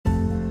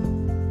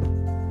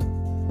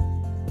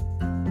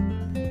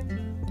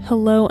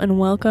Hello and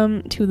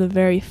welcome to the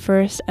very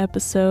first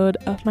episode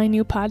of my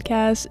new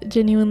podcast,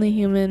 Genuinely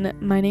Human.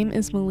 My name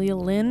is Malia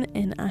Lynn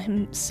and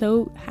I'm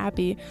so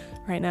happy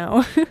right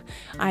now.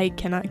 I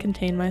cannot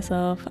contain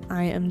myself.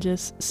 I am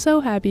just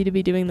so happy to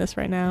be doing this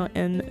right now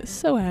and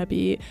so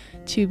happy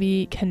to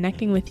be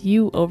connecting with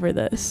you over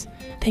this.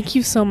 Thank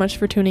you so much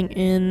for tuning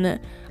in.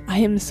 I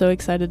am so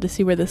excited to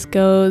see where this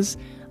goes.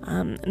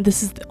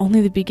 This is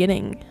only the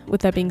beginning.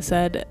 With that being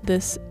said,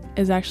 this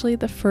is actually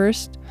the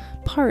first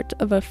part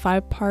of a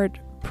 5-part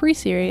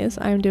pre-series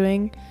I'm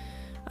doing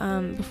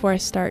before I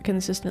start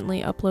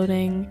consistently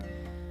uploading,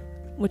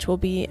 which will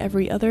be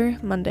every other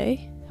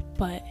Monday.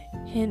 But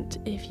hint,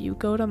 if you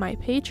go to my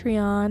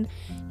Patreon,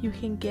 you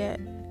can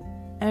get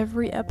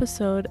every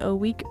episode a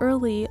week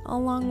early,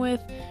 along with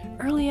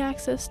early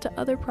access to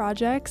other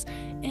projects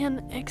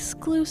and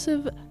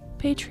exclusive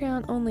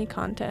Patreon only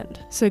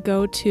content. So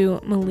go to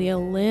Malia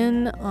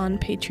Lynn on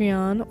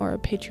Patreon or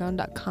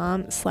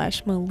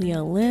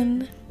patreon.com/Malia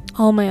Lynn.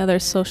 All my other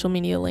social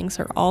media links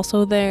are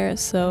also there,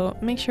 so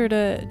make sure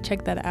to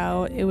check that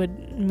out. It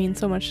would mean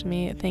so much to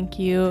me. Thank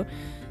you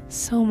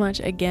so much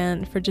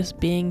again for just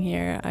being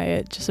here.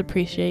 I just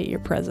appreciate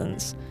your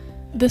presence.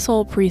 This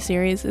whole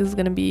pre-series is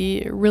going to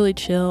be really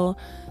chill,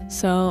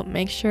 so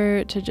make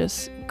sure to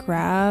just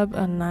grab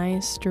a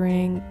nice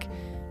drink,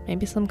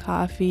 maybe some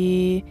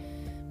coffee,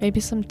 maybe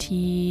some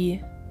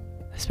tea,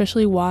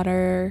 especially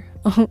water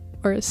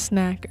or a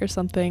snack or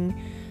something.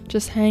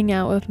 Just hang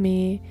out with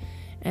me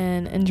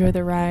and enjoy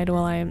the ride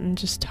while I'm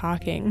just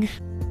talking.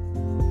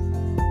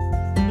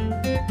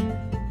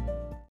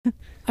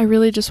 I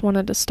really just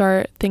wanted to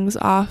start things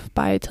off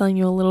by telling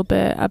you a little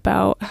bit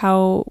about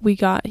how we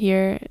got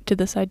here to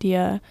this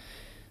idea,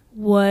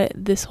 what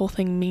this whole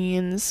thing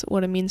means,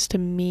 what it means to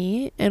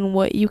me, and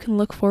what you can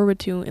look forward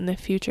to in the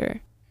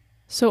future.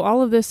 So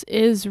all of this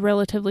is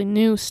relatively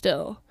new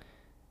still.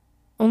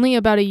 Only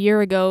about a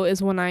year ago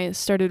is when I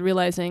started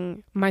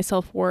realizing my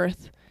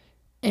self-worth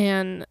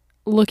and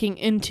looking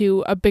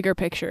into a bigger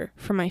picture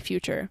for my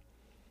future.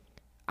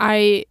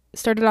 I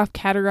started off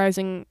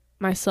categorizing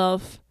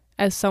myself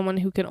as someone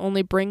who can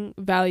only bring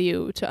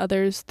value to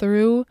others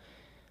through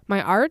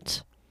my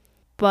art,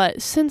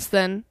 but since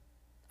then,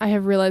 I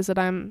have realized that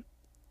I'm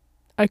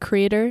a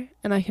creator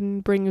and I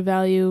can bring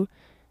value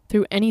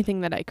through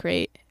anything that I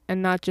create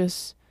and not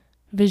just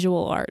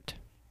visual art.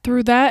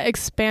 Through that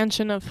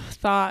expansion of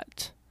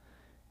thought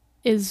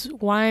is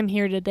why I'm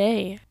here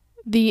today.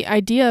 The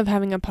idea of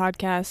having a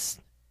podcast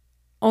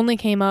only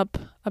came up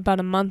about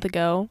a month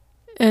ago,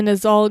 and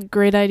as all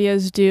great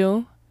ideas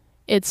do,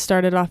 it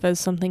started off as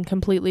something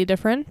completely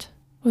different.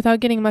 Without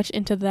getting much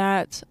into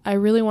that, I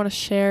really want to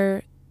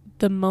share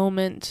the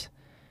moment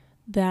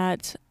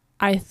that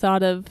I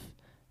thought of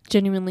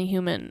Genuinely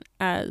Human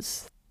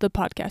as the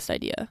podcast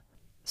idea.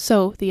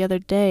 So the other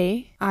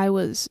day, I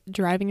was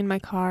driving in my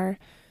car,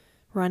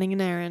 running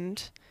an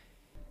errand,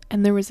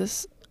 and there was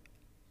this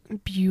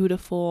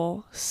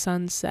beautiful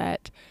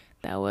sunset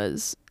that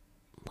was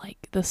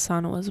like the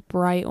sun was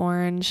bright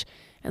orange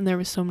and there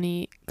was so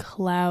many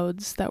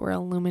clouds that were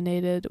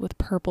illuminated with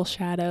purple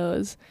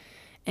shadows.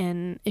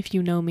 And if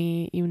you know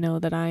me, you know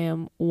that I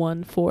am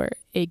one for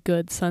a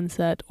good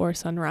sunset or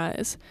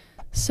sunrise.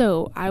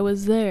 So I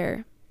was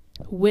there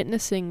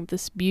witnessing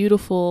this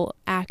beautiful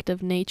act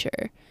of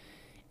nature,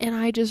 and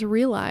I just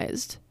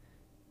realized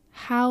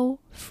how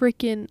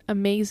freaking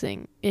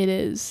amazing it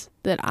is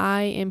that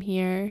I am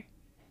here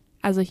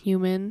as a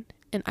human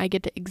and I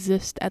get to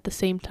exist at the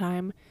same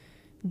time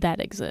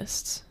that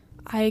exists.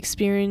 I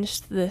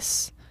experienced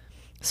this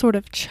sort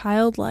of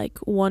childlike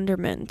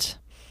wonderment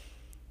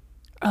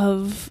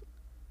of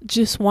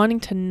just wanting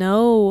to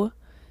know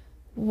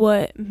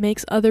what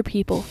makes other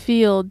people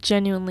feel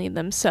genuinely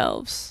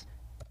themselves.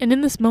 And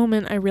in this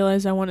moment, I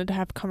realized I wanted to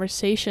have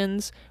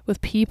conversations with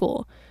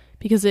people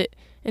because it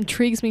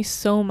intrigues me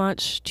so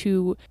much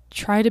to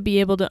try to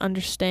be able to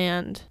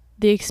understand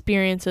the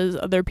experiences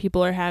other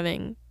people are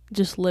having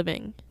just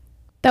living.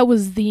 That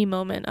was the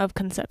moment of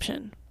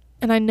conception.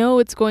 And I know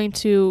it's going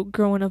to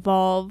grow and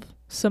evolve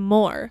some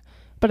more,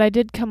 but I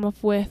did come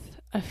up with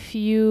a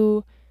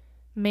few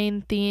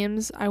main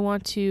themes I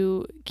want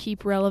to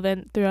keep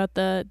relevant throughout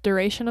the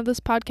duration of this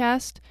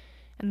podcast.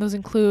 And those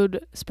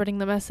include spreading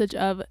the message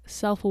of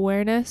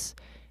self-awareness,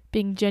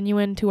 being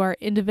genuine to our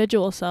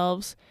individual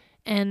selves,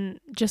 and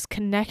just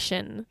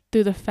connection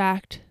through the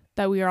fact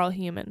that we are all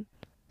human.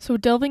 So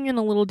delving in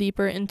a little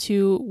deeper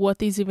into what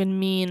these even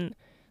mean,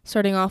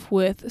 starting off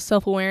with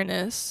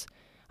self-awareness,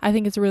 I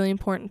think it's really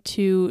important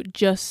to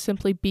just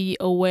simply be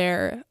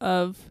aware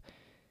of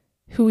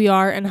who we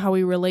are and how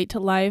we relate to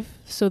life.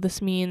 So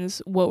this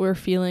means what we're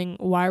feeling,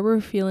 why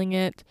we're feeling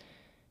it,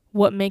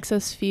 what makes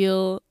us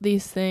feel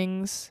these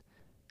things,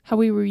 how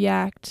we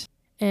react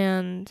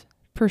and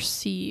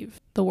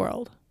perceive the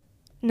world.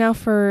 Now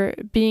for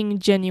being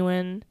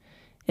genuine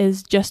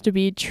is just to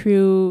be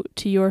true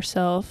to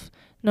yourself,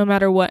 no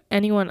matter what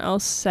anyone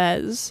else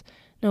says,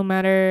 no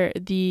matter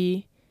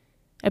the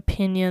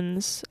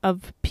opinions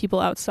of people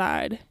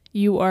outside.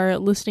 You are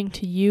listening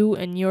to you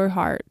and your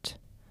heart.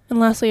 And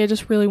lastly, I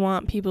just really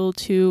want people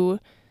to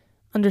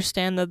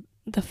understand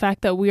the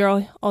fact that we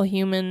are all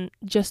human,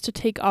 just to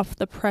take off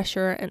the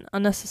pressure and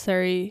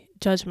unnecessary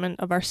judgment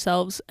of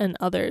ourselves and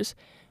others.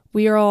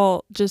 We are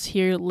all just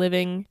here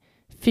living,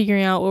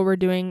 figuring out what we're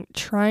doing,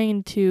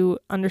 trying to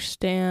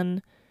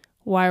understand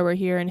why we're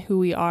here and who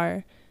we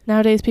are.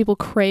 Nowadays, people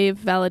crave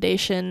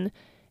validation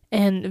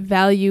and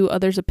value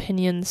others'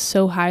 opinions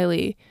so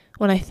highly,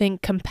 when I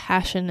think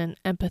compassion and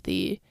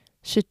empathy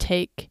should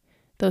take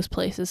those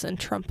places and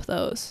trump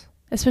those.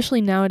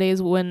 Especially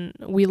nowadays, when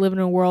we live in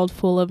a world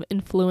full of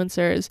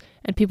influencers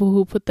and people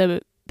who put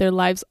their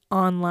lives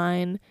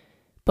online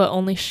but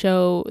only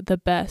show the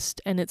best,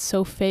 and it's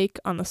so fake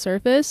on the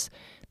surface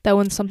that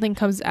when something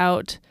comes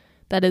out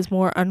that is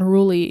more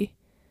unruly,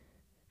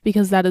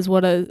 because that is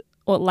what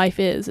life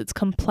is, it's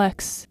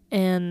complex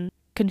and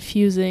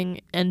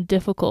confusing and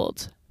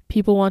difficult.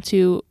 People want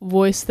to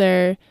voice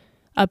their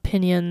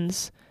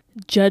opinions,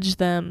 judge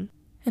them,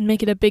 and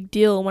make it a big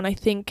deal, when I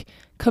think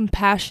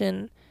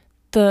compassion,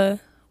 the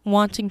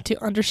wanting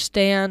to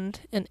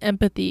understand, and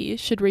empathy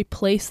should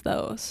replace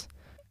those.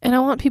 And I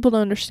want people to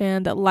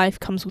understand that life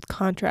comes with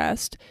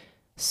contrast.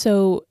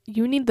 So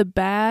you need the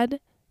bad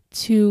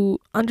to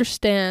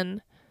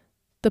understand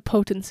the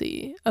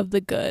potency of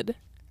the good.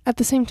 At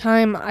the same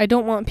time, I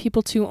don't want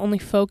people to only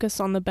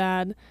focus on the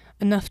bad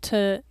enough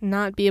to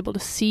not be able to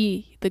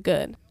see the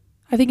good.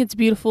 I think it's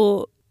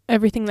beautiful,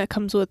 everything that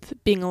comes with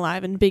being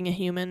alive and being a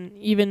human,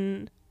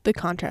 even the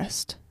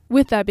contrast.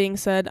 With that being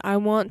said, I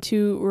want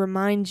to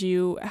remind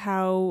you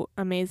how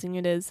amazing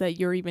it is that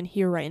you're even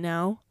here right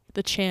now.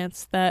 The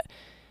chance that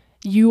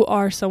you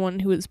are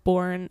someone who is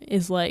born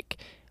is like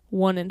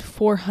 1 in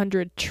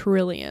 400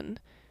 trillion.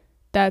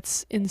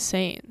 That's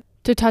insane.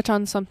 To touch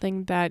on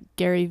something that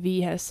Gary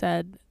Vee has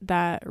said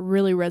that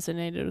really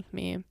resonated with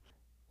me,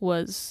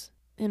 was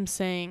him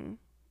saying,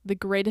 the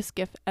greatest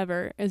gift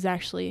ever is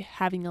actually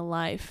having a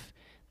life.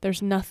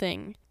 There's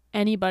nothing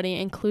anybody,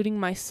 including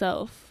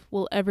myself,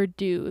 will ever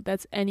do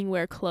that's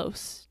anywhere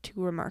close to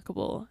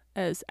remarkable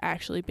as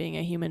actually being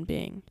a human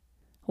being.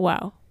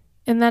 Wow.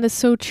 And that is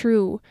so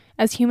true.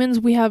 As humans,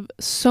 we have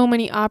so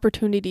many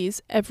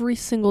opportunities every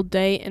single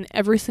day and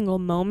every single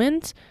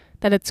moment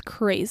that it's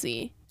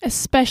crazy.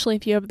 Especially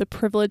if you have the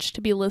privilege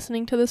to be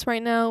listening to this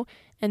right now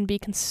and be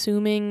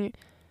consuming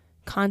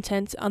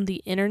content on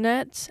the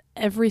internet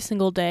every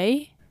single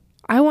day.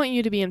 I want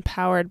you to be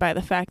empowered by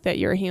the fact that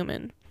you're a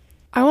human.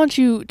 I want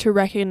you to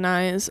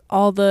recognize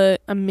all the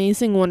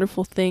amazing,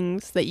 wonderful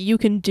things that you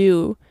can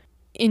do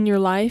in your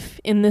life,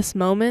 in this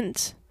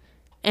moment,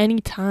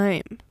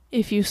 anytime,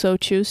 if you so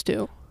choose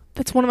to.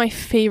 That's one of my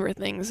favorite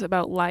things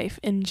about life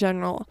in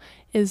general,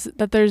 is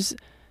that there's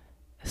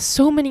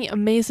so many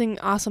amazing,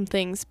 awesome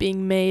things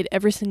being made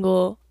every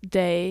single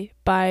day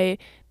by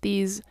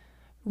these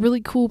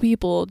really cool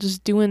people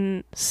just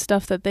doing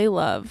stuff that they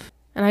love.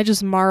 And I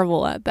just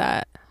marvel at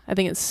that. I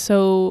think it's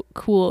so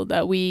cool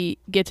that we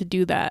get to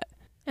do that.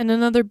 And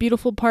another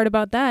beautiful part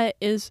about that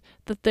is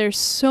that there's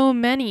so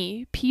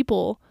many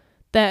people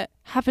that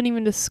haven't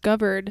even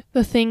discovered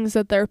the things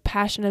that they're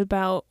passionate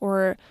about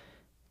or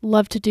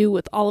love to do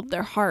with all of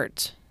their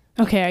heart.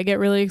 Okay, I get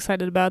really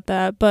excited about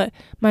that, but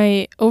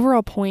my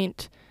overall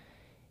point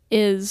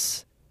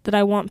is that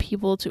I want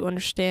people to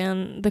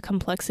understand the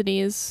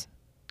complexities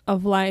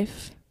of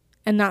life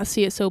and not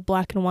see it so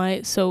black and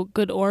white, so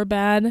good or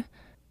bad.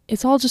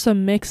 It's all just a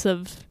mix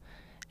of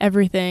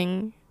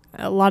everything,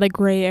 a lot of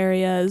gray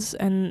areas,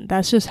 and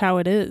that's just how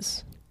it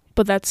is.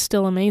 But that's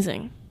still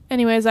amazing.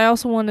 Anyways, I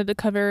also wanted to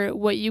cover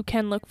what you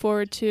can look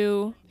forward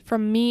to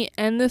from me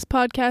and this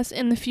podcast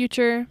in the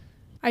future.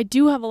 I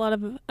do have a lot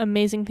of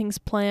amazing things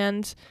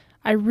planned.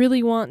 I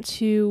really want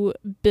to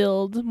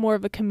build more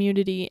of a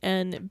community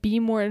and be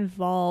more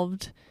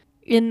involved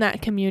in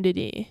that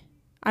community.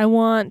 I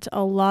want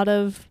a lot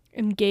of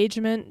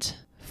engagement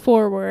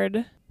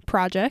forward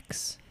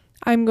projects.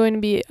 I'm going to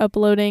be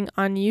uploading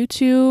on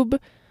YouTube,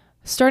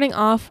 starting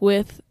off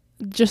with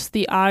just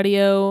the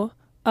audio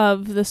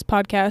of this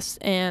podcast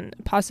and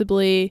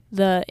possibly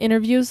the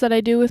interviews that I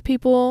do with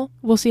people.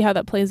 We'll see how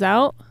that plays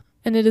out.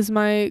 And it is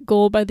my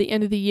goal by the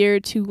end of the year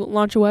to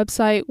launch a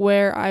website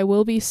where I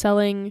will be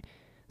selling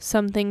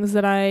some things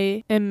that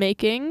I am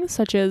making,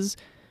 such as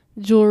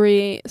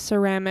jewelry,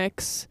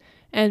 ceramics,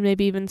 and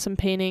maybe even some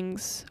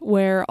paintings,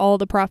 where all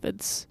the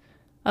profits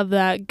of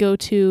that go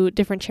to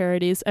different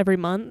charities every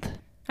month.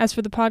 As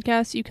for the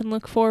podcast, you can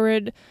look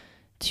forward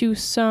to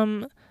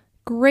some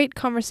great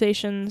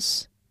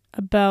conversations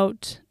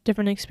about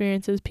different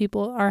experiences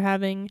people are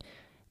having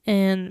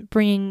and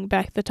bringing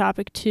back the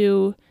topic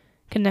to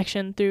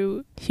connection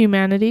through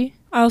humanity.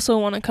 I also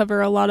want to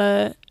cover a lot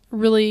of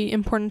really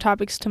important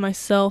topics to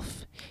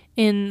myself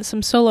in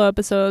some solo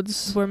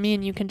episodes where me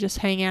and you can just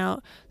hang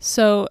out.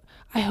 So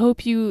I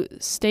hope you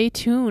stay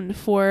tuned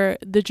for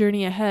the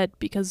journey ahead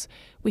because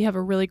we have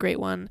a really great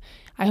one.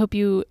 I hope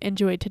you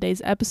enjoyed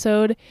today's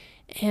episode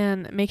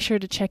and make sure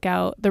to check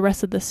out the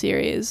rest of the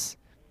series.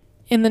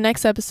 In the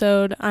next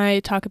episode,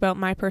 I talk about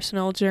my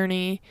personal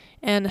journey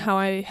and how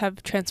I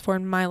have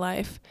transformed my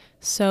life.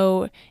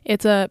 So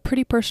it's a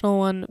pretty personal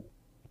one,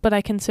 but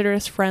I consider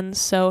us friends,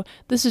 so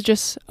this is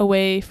just a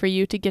way for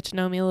you to get to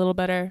know me a little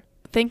better.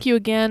 Thank you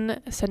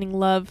again. Sending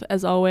love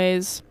as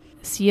always.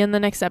 See you in the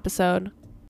next episode.